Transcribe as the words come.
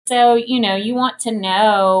So, you want to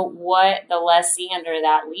know what the lessee under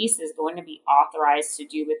that lease is going to be authorized to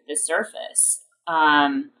do with the surface.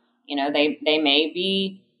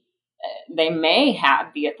 They may have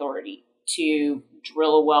the authority to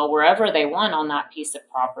drill a well wherever they want on that piece of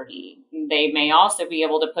property. They may also be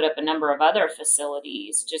able to put up a number of other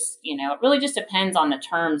facilities. It really just depends on the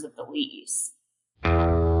terms of the lease.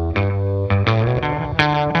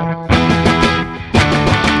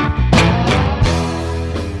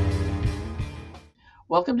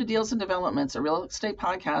 Welcome to Deals and Developments, a real estate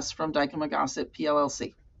podcast from Dykema Gossip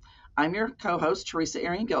PLLC. I'm your co-host, Teresa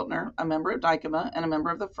Arian-Giltner, a member of Dykema and a member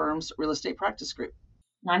of the firm's real estate practice group.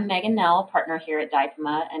 I'm Megan Nell, partner here at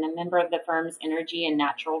Dykema and a member of the firm's Energy and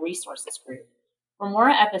Natural Resources group. For more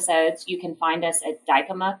episodes, you can find us at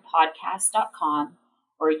dykemapodcast.com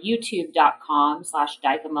or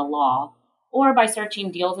youtube.com/DykemaLaw, or by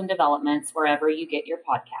searching Deals and Developments wherever you get your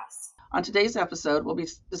podcasts. On today's episode, we'll be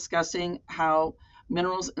discussing how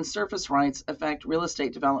minerals and surface rights affect real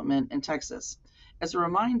estate development in Texas. As a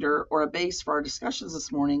reminder or a base for our discussions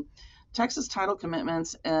this morning, Texas title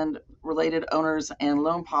commitments and related owners and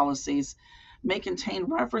loan policies may contain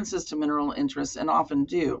references to mineral interests and often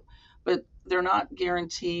do, but they're not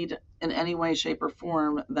guaranteed in any way, shape, or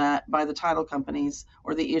form that by the title companies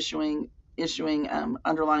or the issuing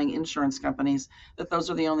underlying insurance companies that those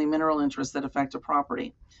are the only mineral interests that affect a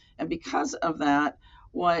property. And because of that,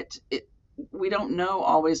 we don't know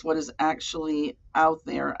always what is actually out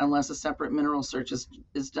there unless a separate mineral search is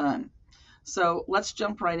done. So let's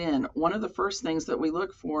jump right in. One of the first things that we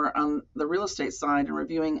look for on the real estate side in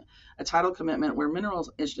reviewing a title commitment where mineral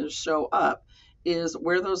issues show up is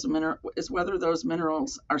whether those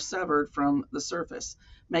minerals are severed from the surface.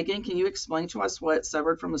 Megan, can you explain to us what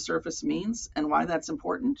severed from the surface means and why that's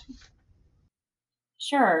important?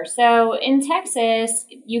 Sure. So in Texas,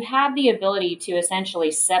 you have the ability to essentially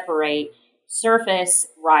separate surface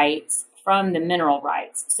rights from the mineral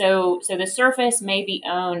rights. So the surface may be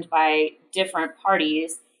owned by different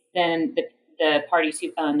parties than the parties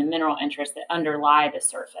who own the mineral interests that underlie the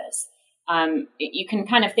surface. You can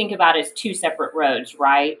kind of think about it as two separate roads,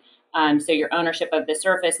 right? So your ownership of the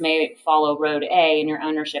surface may follow road A, and your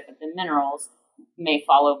ownership of the minerals may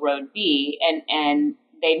follow road B, and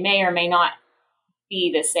they may or may not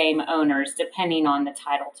be the same owners depending on the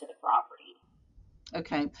title to the property.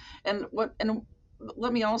 Okay, and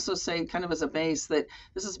let me also say, kind of as a base, that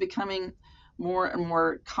this is becoming more and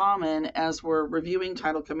more common as we're reviewing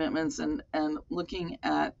title commitments and looking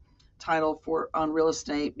at title on real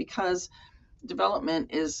estate, because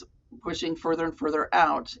development is pushing further and further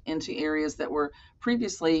out into areas that were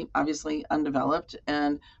previously obviously undeveloped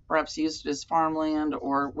and perhaps used as farmland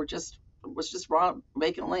or was just raw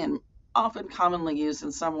vacant land, often commonly used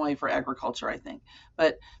in some way for agriculture, I think.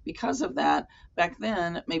 But because of that, back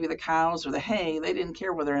then, maybe the cows or the hay, they didn't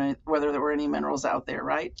care whether there were any minerals out there,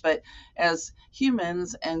 right? But as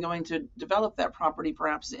humans and going to develop that property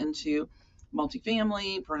perhaps into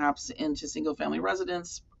multifamily, perhaps into single family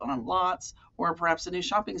residence on lots, or perhaps a new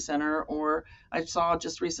shopping center, or I saw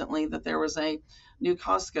just recently that there was a new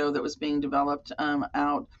Costco that was being developed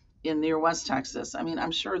out in near West Texas. I mean,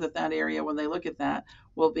 I'm sure that area, when they look at that,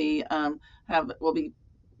 will be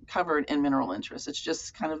covered in mineral interests. It's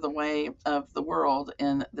just kind of the way of the world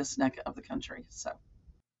in this neck of the country. So,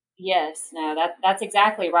 yes, no, that's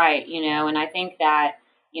exactly right. And I think that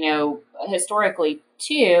historically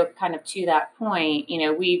too, kind of to that point,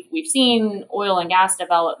 we've seen oil and gas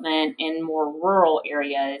development in more rural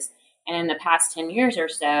areas. And in the past 10 years or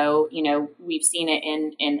so, we've seen it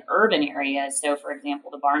in urban areas. So, for example,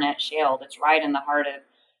 the Barnett Shale that's right in the heart of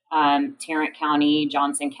Tarrant County,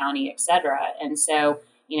 Johnson County, et cetera. And so,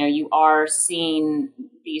 you are seeing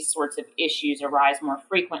these sorts of issues arise more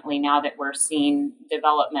frequently now that we're seeing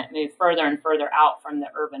development move further and further out from the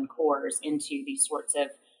urban cores into these sorts of,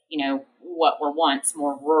 what were once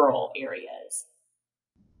more rural areas.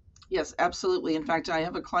 Yes, absolutely. In fact, I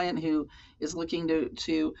have a client who is looking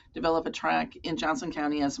to develop a tract in Johnson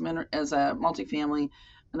County as a multifamily.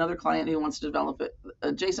 Another client who wants to develop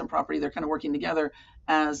adjacent property. They're kind of working together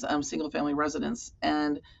as single family residents,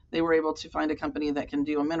 and they were able to find a company that can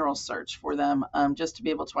do a mineral search for them, just to be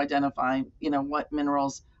able to identify, what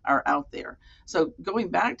minerals are out there. So going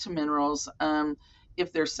back to minerals,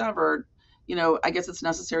 if they're severed, I guess it's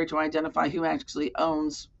necessary to identify who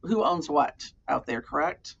owns what out there,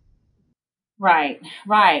 correct? Right.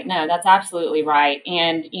 No, that's absolutely right.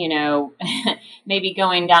 And, maybe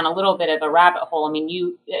going down a little bit of a rabbit hole. I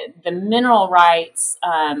mean, the mineral rights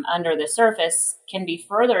under the surface can be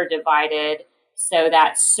further divided so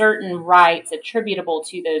that certain rights attributable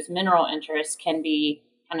to those mineral interests can be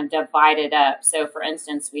kind of divided up. So, for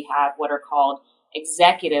instance, we have what are called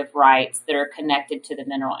executive rights that are connected to the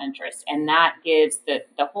mineral interest. And that gives the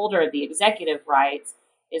holder of the executive rights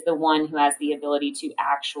is the one who has the ability to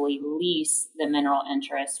actually lease the mineral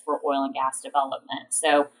interest for oil and gas development.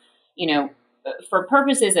 So, for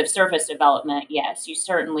purposes of surface development, yes, you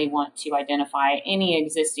certainly want to identify any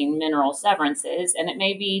existing mineral severances. And it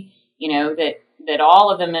may be, that all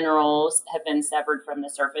of the minerals have been severed from the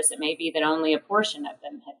surface. It may be that only a portion of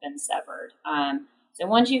them have been severed. So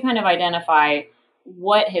once you kind of identify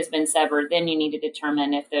what has been severed, then you need to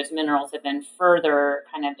determine if those minerals have been further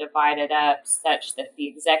kind of divided up such that the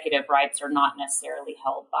executive rights are not necessarily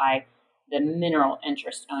held by the mineral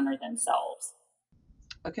interest owner themselves.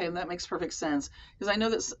 Okay, that makes perfect sense, because I know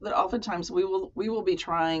that oftentimes we will be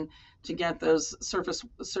trying to get those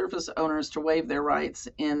surface owners to waive their rights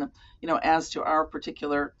in, as to our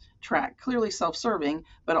particular tract. Clearly self-serving,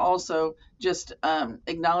 but also just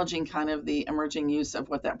acknowledging kind of the emerging use of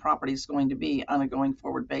what that property is going to be on a going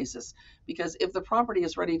forward basis. Because if the property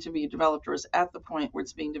is ready to be developed or is at the point where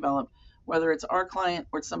it's being developed, whether it's our client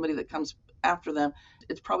or it's somebody that comes after them,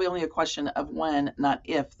 it's probably only a question of when, not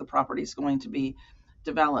if, the property is going to be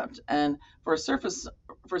developed. And for a surface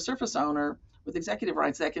owner with executive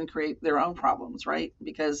rights, that can create their own problems, right?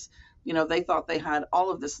 Because they thought they had all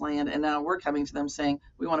of this land, and now we're coming to them saying,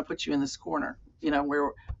 we want to put you in this corner,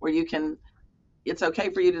 where you can, it's okay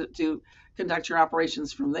for you to conduct your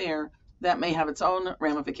operations from there. That may have its own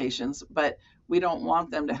ramifications, but we don't want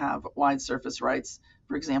them to have wide surface rights,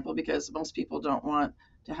 for example, because most people don't want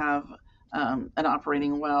to have an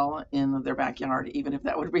operating well in their backyard, even if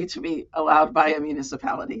that would be allowed by a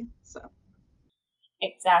municipality. So,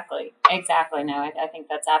 exactly. No, I think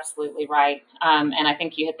that's absolutely right. And I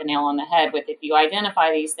think you hit the nail on the head with if you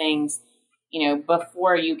identify these things,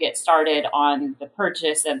 before you get started on the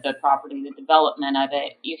purchase of the property, the development of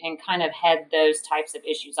it, you can kind of head those types of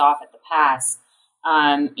issues off at the pass.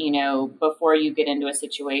 Before you get into a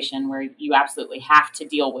situation where you absolutely have to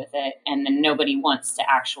deal with it and then nobody wants to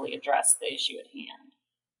actually address the issue at hand.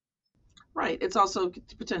 Right. It's also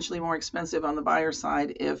potentially more expensive on the buyer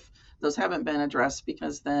side if those haven't been addressed,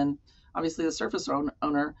 because then obviously the surface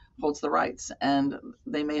owner holds the rights, and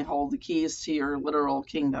they may hold the keys to your literal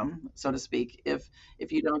kingdom, so to speak, if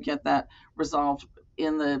you don't get that resolved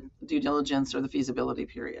in the due diligence or the feasibility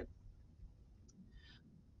period.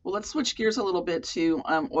 Well, let's switch gears a little bit to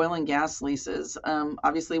oil and gas leases.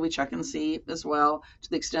 Obviously, we check and see as well, to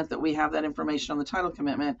the extent that we have that information on the title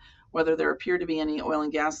commitment, whether there appear to be any oil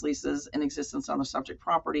and gas leases in existence on the subject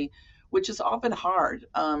property, which is often hard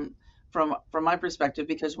from my perspective,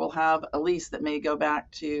 because we'll have a lease that may go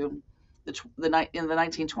back to in the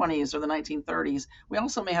 1920s or the 1930s. We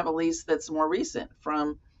also may have a lease that's more recent,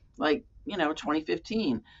 from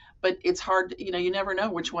 2015. But it's hard, you never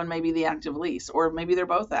know which one may be the active lease, or maybe they're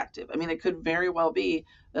both active. I mean, it could very well be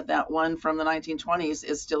that one from the 1920s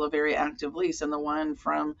is still a very active lease, and the one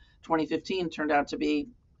from 2015 turned out to be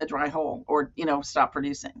a dry hole, or, stopped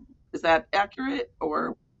producing. Is that accurate,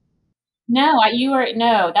 or?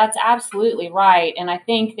 No, that's absolutely right. And I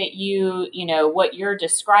think that what you're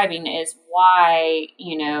describing is why,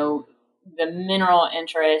 the mineral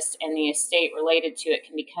interest and the estate related to it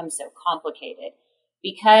can become so complicated.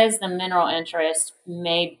 Because the mineral interest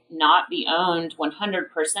may not be owned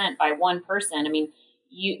 100% by one person. I mean,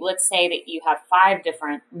 let's say that you have 5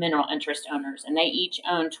 different mineral interest owners, and they each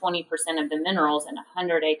own 20% of the minerals in a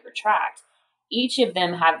 100-acre tract. Each of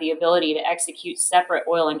them have the ability to execute separate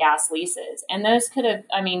oil and gas leases. And those could have,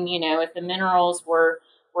 if the minerals were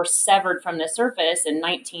severed from the surface in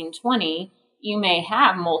 1920, you may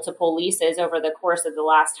have multiple leases over the course of the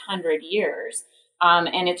last 100 years.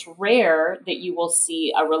 And it's rare that you will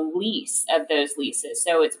see a release of those leases.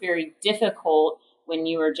 So it's very difficult when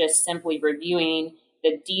you are just simply reviewing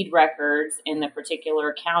the deed records in the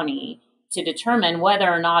particular county to determine whether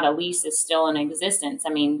or not a lease is still in existence.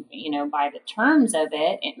 I mean, by the terms of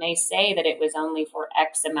it, it may say that it was only for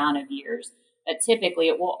X amount of years, but typically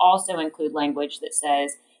it will also include language that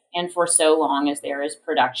says, and for so long as there is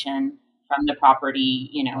production from the property,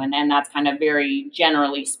 and then that's kind of very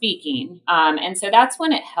generally speaking. And so that's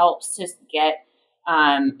when it helps to get,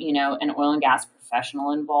 an oil and gas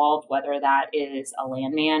professional involved, whether that is a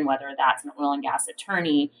landman, whether that's an oil and gas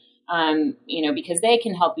attorney, because they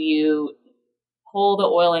can help you pull the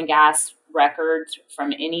oil and gas records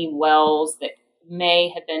from any wells that may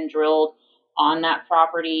have been drilled on that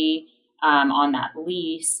property, on that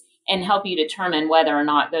lease, and help you determine whether or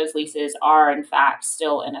not those leases are in fact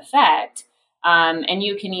still in effect. And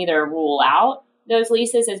you can either rule out those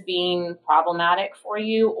leases as being problematic for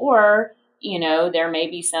you, or there may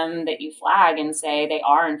be some that you flag and say they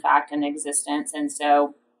are in fact in existence. And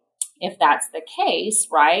so if that's the case,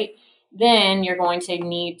 right, then you're going to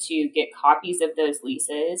need to get copies of those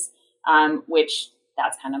leases, which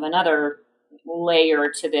that's kind of another layer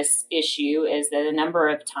to this issue, is that a number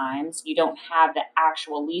of times you don't have the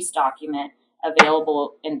actual lease document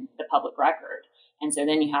available in the public record. And so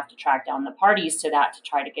then you have to track down the parties to that to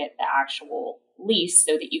try to get the actual lease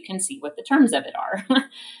so that you can see what the terms of it are.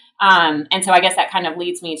 And so I guess that kind of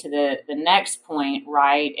leads me to the next point,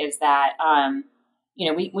 right, is that,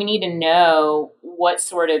 we need to know what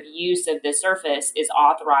sort of use of the surface is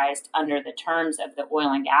authorized under the terms of the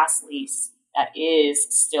oil and gas lease that is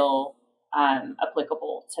still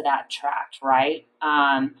applicable to that tract, right?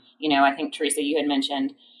 I think, Teresa, you had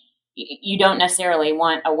mentioned you don't necessarily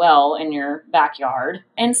want a well in your backyard.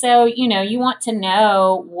 And so, you want to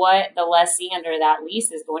know what the lessee under that lease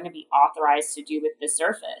is going to be authorized to do with the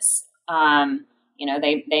surface.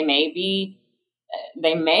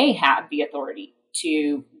 They may have the authority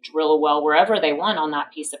to drill a well wherever they want on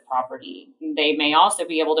that piece of property. They may also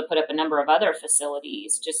be able to put up a number of other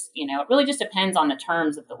facilities. Just, it really just depends on the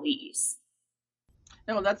terms of the lease.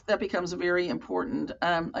 No, that becomes very important.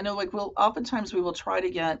 I know, oftentimes we will try to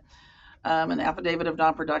get an affidavit of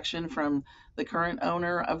non-production from the current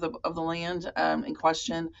owner of the land in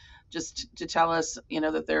question, just to tell us,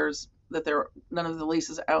 that none of the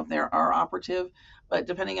leases out there are operative. But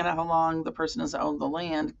depending on how long the person has owned the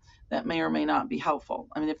land, that may or may not be helpful.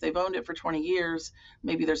 I mean, if they've owned it for 20 years,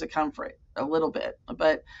 maybe there's a comfort a little bit.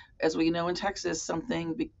 But as we know in Texas,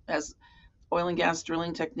 as oil and gas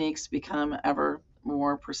drilling techniques become ever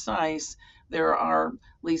more precise, there are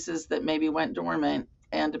leases that maybe went dormant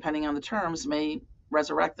and, depending on the terms, may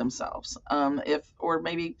resurrect themselves. Or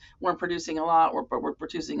maybe weren't producing a lot, but were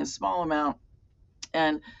producing a small amount.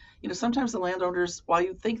 And sometimes the landowners, while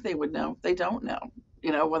you think they would know, they don't know,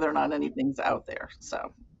 whether or not anything's out there.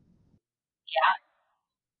 So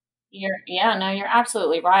You're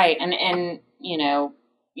absolutely right. And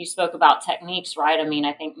you spoke about techniques, right? I mean,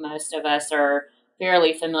 I think most of us are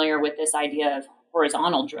fairly familiar with this idea of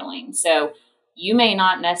horizontal drilling. So you may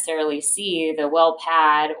not necessarily see the well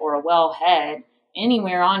pad or a well head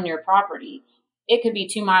anywhere on your property. It could be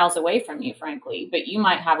 2 miles away from you, frankly, but you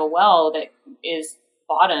might have a well that is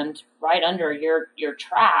bottomed right under your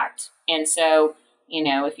tract. And so,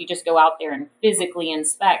 if you just go out there and physically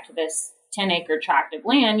inspect this 10-acre tract of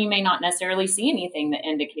land, you may not necessarily see anything that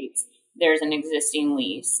indicates there's an existing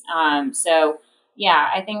lease.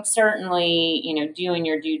 I think certainly, doing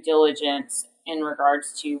your due diligence in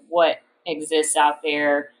regards to what exists out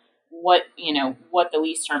there, what the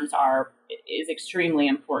lease terms are, is extremely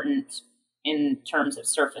important in terms of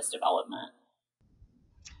surface development.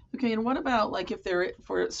 Okay, and what about if they're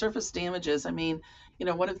for surface damages? I mean,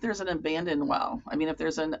 what if there's an abandoned well? I mean, if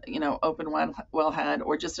there's an open wellhead,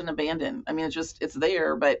 or just an abandoned. I mean, it's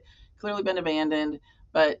there, but clearly been abandoned.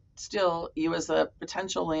 But still, you as a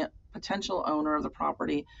potential owner of the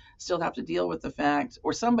property still have to deal with the fact,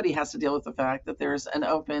 or somebody has to deal with the fact, that there's an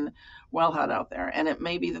open wellhead out there, and it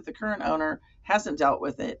may be that the current owner hasn't dealt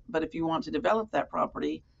with it. But if you want to develop that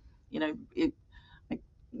property,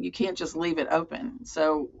 you can't just leave it open.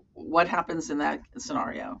 So what happens in that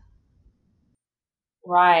scenario?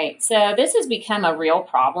 Right. So this has become a real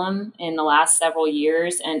problem in the last several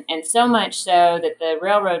years, and so much so that the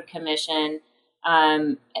Railroad Commission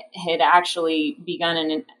had actually begun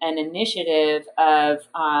an initiative of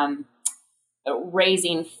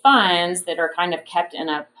raising funds that are kind of kept in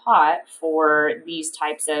a pot for these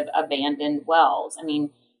types of abandoned wells. I mean,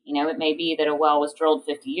 it may be that a well was drilled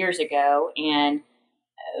 50 years ago, and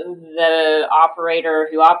the operator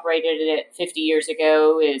who operated it 50 years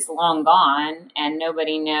ago is long gone, and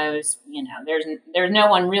nobody knows, there's no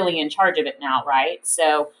one really in charge of it now, right?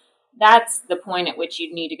 So that's the point at which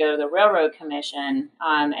you need to go to the Railroad Commission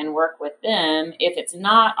and work with them, if it's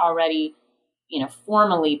not already,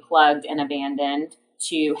 formally plugged and abandoned,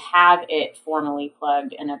 to have it formally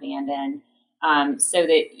plugged and abandoned, so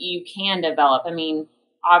that you can develop. I mean,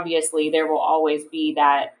 obviously there will always be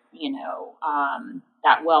that,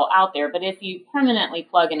 that well out there. But if you permanently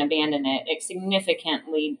plug and abandon it, it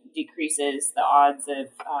significantly decreases the odds of,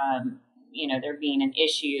 there being an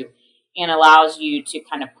issue, and allows you to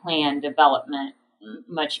kind of plan development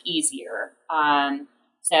much easier.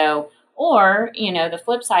 Or, the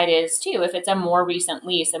flip side is too, if it's a more recent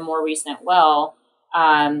lease, a more recent well,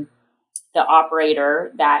 the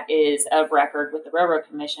operator that is of record with the Railroad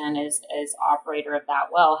Commission is operator of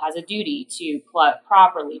that well, has a duty to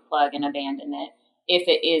properly plug and abandon it if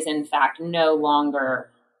it is in fact no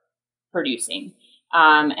longer producing.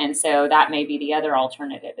 And so that may be the other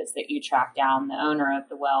alternative, is that you track down the owner of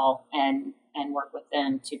the well and work with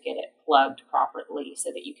them to get it plugged properly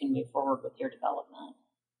so that you can move forward with your development.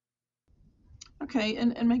 Okay,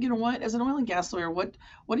 and Megan, what as an oil and gas lawyer, what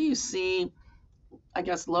do you see, I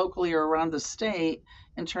guess, locally or around the state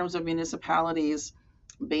in terms of municipalities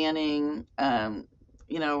banning,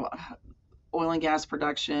 you know, oil and gas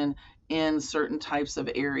production in certain types of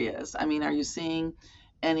areas? I mean, are you seeing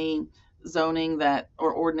any zoning that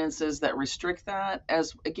or ordinances that restrict that,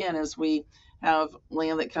 as again as we have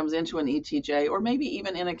land that comes into an ETJ, or maybe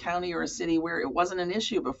even in a county or a city where it wasn't an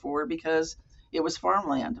issue before because it was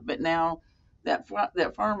farmland, but now that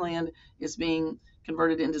farmland is being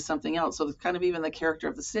converted into something else. So kind of even the character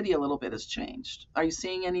of the city a little bit has changed. Are you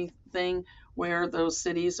seeing anything where those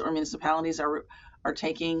cities or municipalities are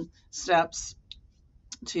taking steps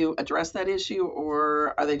to address that issue,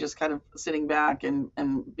 or are they just kind of sitting back and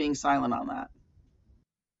being silent on that?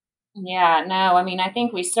 Yeah, no, I mean, I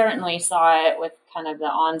think we certainly saw it with kind of the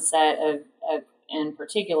onset of in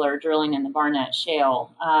particular, drilling in the Barnett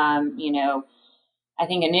Shale. I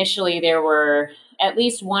think initially there were at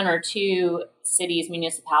least one or two cities,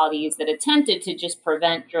 municipalities that attempted to just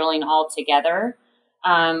prevent drilling altogether,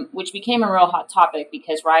 which became a real hot topic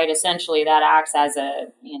because, right, essentially that acts as a,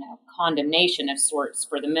 condemnation of sorts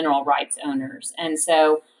for the mineral rights owners. And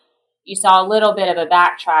so you saw a little bit of a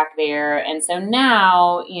backtrack there. And so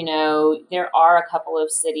now, there are a couple of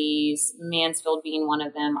cities, Mansfield being one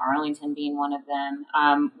of them, Arlington being one of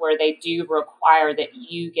them, where they do require that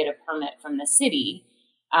you get a permit from the city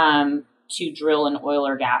to drill an oil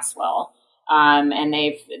or gas well. And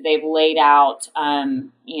they've laid out,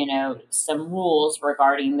 some rules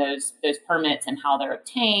regarding those permits and how they're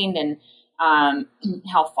obtained, and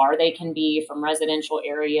how far they can be from residential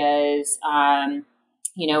areas.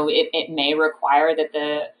 It may require that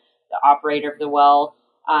the operator of the well,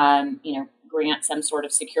 grant some sort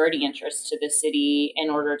of security interest to the city in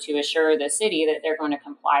order to assure the city that they're going to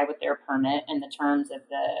comply with their permit and the terms of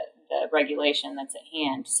the regulation that's at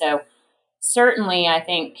hand. So certainly, I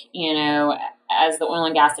think, as the oil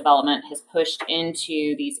and gas development has pushed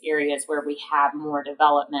into these areas where we have more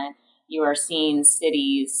development, you are seeing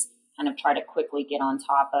cities kind of try to quickly get on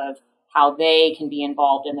top of how they can be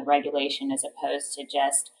involved in the regulation as opposed to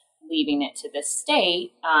just leaving it to the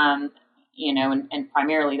state, and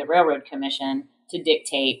primarily the Railroad Commission to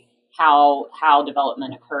dictate how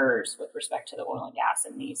development occurs with respect to the oil and gas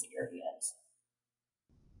in these areas.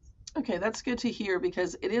 Okay, that's good to hear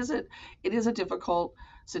because it is a difficult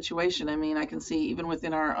situation. I mean, I can see even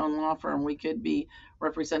within our own law firm, we could be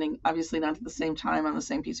representing, obviously not at the same time on the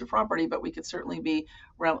same piece of property, but we could certainly be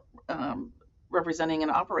representing an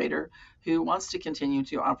operator who wants to continue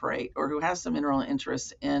to operate or who has some mineral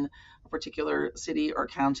interest in a particular city or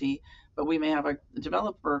county. But we may have a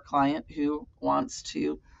developer client who wants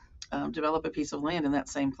to develop a piece of land in that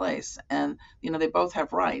same place. And, they both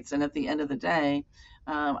have rights. And at the end of the day,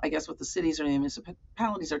 I guess what the cities or the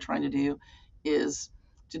municipalities are trying to do is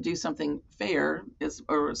to do something fair,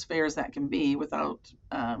 or as fair as that can be, without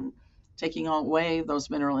taking away those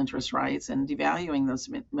mineral interest rights and devaluing those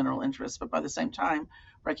mineral interests, but by the same time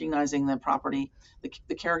recognizing that property,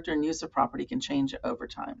 the character and use of property can change over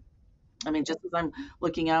time. I mean, just as I'm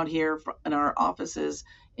looking out here in our offices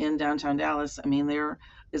in downtown Dallas, I mean, there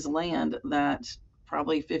is land that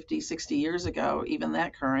probably 50, 60 years ago, even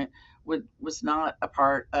that current, was not a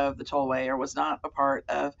part of the tollway or was not a part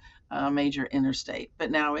of a major interstate,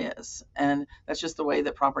 but now is. And that's just the way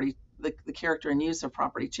that property, the character and use of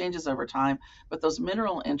property changes over time, but those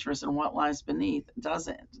mineral interests and what lies beneath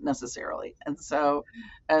doesn't necessarily. And so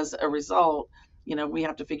as a result, we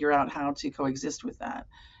have to figure out how to coexist with that.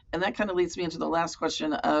 And that kind of leads me into the last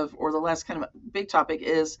question or the last kind of big topic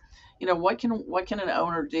is, what can an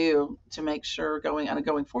owner do to make sure on a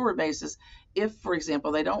going forward basis, if, for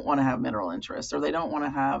example, they don't want to have mineral interests or they don't want to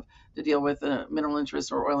have to deal with mineral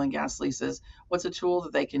interests or oil and gas leases, what's a tool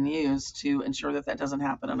that they can use to ensure that doesn't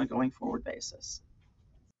happen on a going forward basis?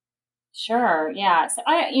 Sure. Yeah. So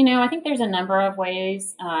I think there's a number of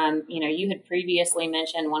ways. You had previously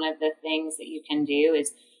mentioned one of the things that you can do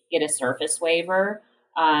is get a surface waiver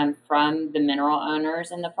from the mineral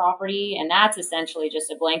owners in the property, and that's essentially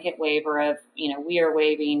just a blanket waiver of, we are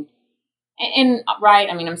waiving. And right,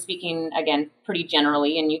 I mean, I'm speaking again pretty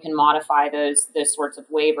generally, and you can modify those sorts of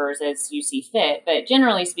waivers as you see fit. But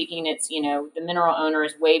generally speaking, it's the mineral owner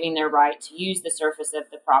is waiving their right to use the surface of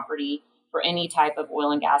the property for any type of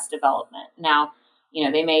oil and gas development. Now,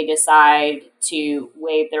 they may decide to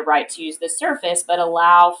waive their right to use the surface, but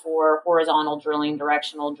allow for horizontal drilling,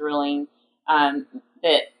 directional drilling,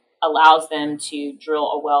 that allows them to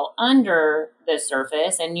drill a well under the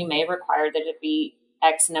surface, and you may require that it be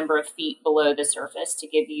X number of feet below the surface to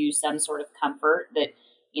give you some sort of comfort that,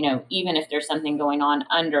 even if there's something going on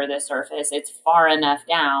under the surface, it's far enough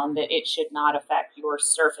down that it should not affect your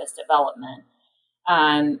surface development.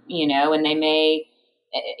 And they may,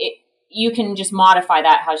 you can just modify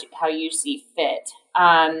that how you see fit.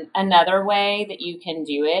 Another way that you can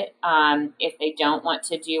do it, if they don't want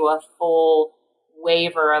to do a full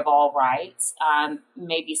waiver of all rights,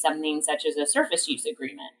 maybe something such as a surface use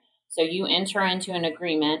agreement. So you enter into an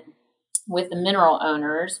agreement with the mineral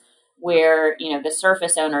owners where, the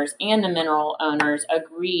surface owners and the mineral owners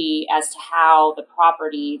agree as to how the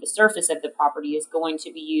surface of the property is going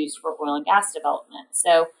to be used for oil and gas development.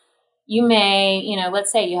 So you may,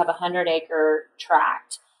 let's say you have a 100-acre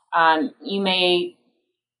tract. You may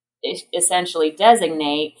essentially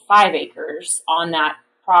designate 5 acres on that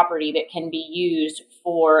property that can be used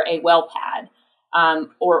for a well pad,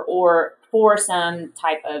 or for some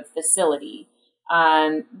type of facility.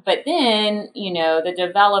 But then, the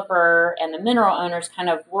developer and the mineral owners kind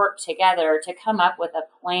of work together to come up with a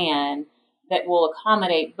plan that will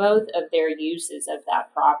accommodate both of their uses of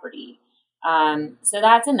that property. So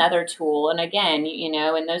that's another tool. And again,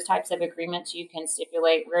 in those types of agreements, you can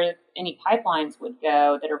stipulate where any pipelines would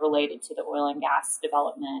go that are related to the oil and gas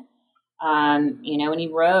development. Any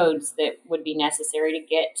roads that would be necessary to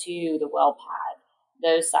get to the well pad,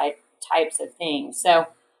 those types of things. So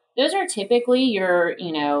those are typically your,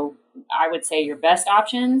 I would say your best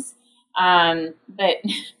options. But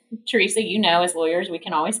Teresa, as lawyers, we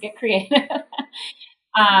can always get creative.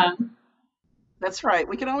 That's right.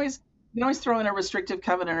 We can always throw in a restrictive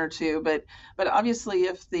covenant or two, but obviously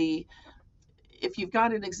if you've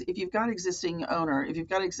got existing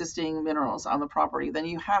minerals on the property, then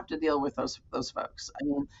you have to deal with those folks. I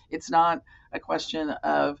mean, it's not a question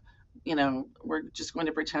of, we're just going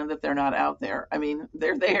to pretend that they're not out there. I mean,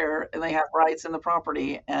 they're there and they have rights in the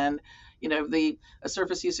property. And, a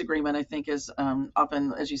surface use agreement, I think, is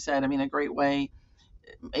often, as you said, a great way.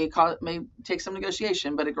 May take some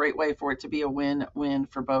negotiation, but a great way for it to be a win-win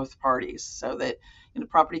for both parties, so that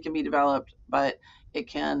property can be developed, but it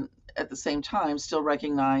can at the same time still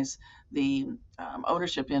recognize the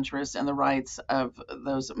ownership interests and the rights of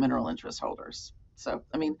those mineral interest holders. So,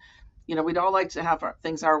 we'd all like to have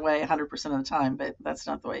things our way 100% of the time, but that's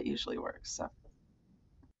not the way it usually works. So.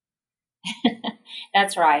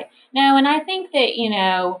 That's right. No, and I think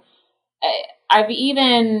that, I've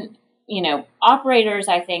even, operators,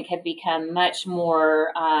 I think, have become much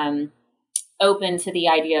more open to the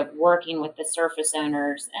idea of working with the surface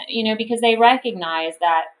owners, because they recognize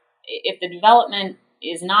that if the development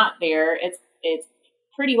is not there, it's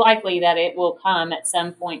pretty likely that it will come at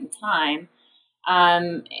some point in time.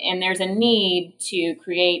 And there's a need to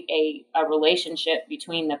create a relationship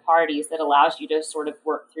between the parties that allows you to sort of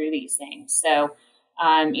work through these things. So,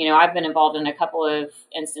 I've been involved in a couple of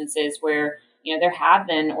instances where, there have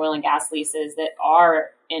been oil and gas leases that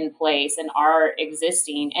are in place and are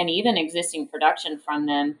existing, and even existing production from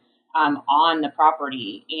them on the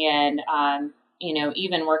property. And,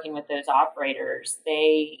 even working with those operators,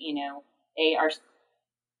 they are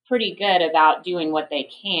pretty good about doing what they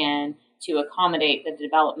can to accommodate the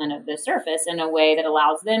development of the surface in a way that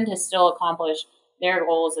allows them to still accomplish their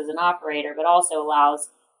goals as an operator, but also allows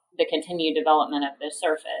the continued development of the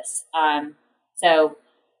surface. So,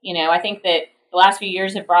 I think that the last few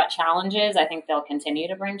years have brought challenges. I think they'll continue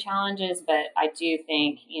to bring challenges, but I do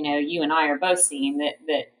think, you and I are both seeing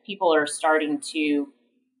that people are starting to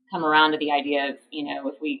come around to the idea of,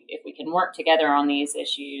 if we can work together on these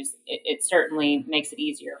issues, it certainly makes it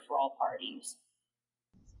easier for all parties.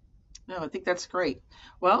 No, I think that's great.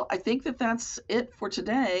 Well, I think that's it for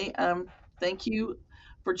today. Thank you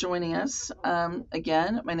for joining us.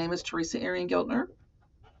 Again, my name is Teresa Arian-Giltner.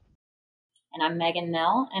 And I'm Megan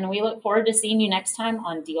Nell, and we look forward to seeing you next time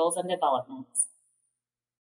on Deals and Developments.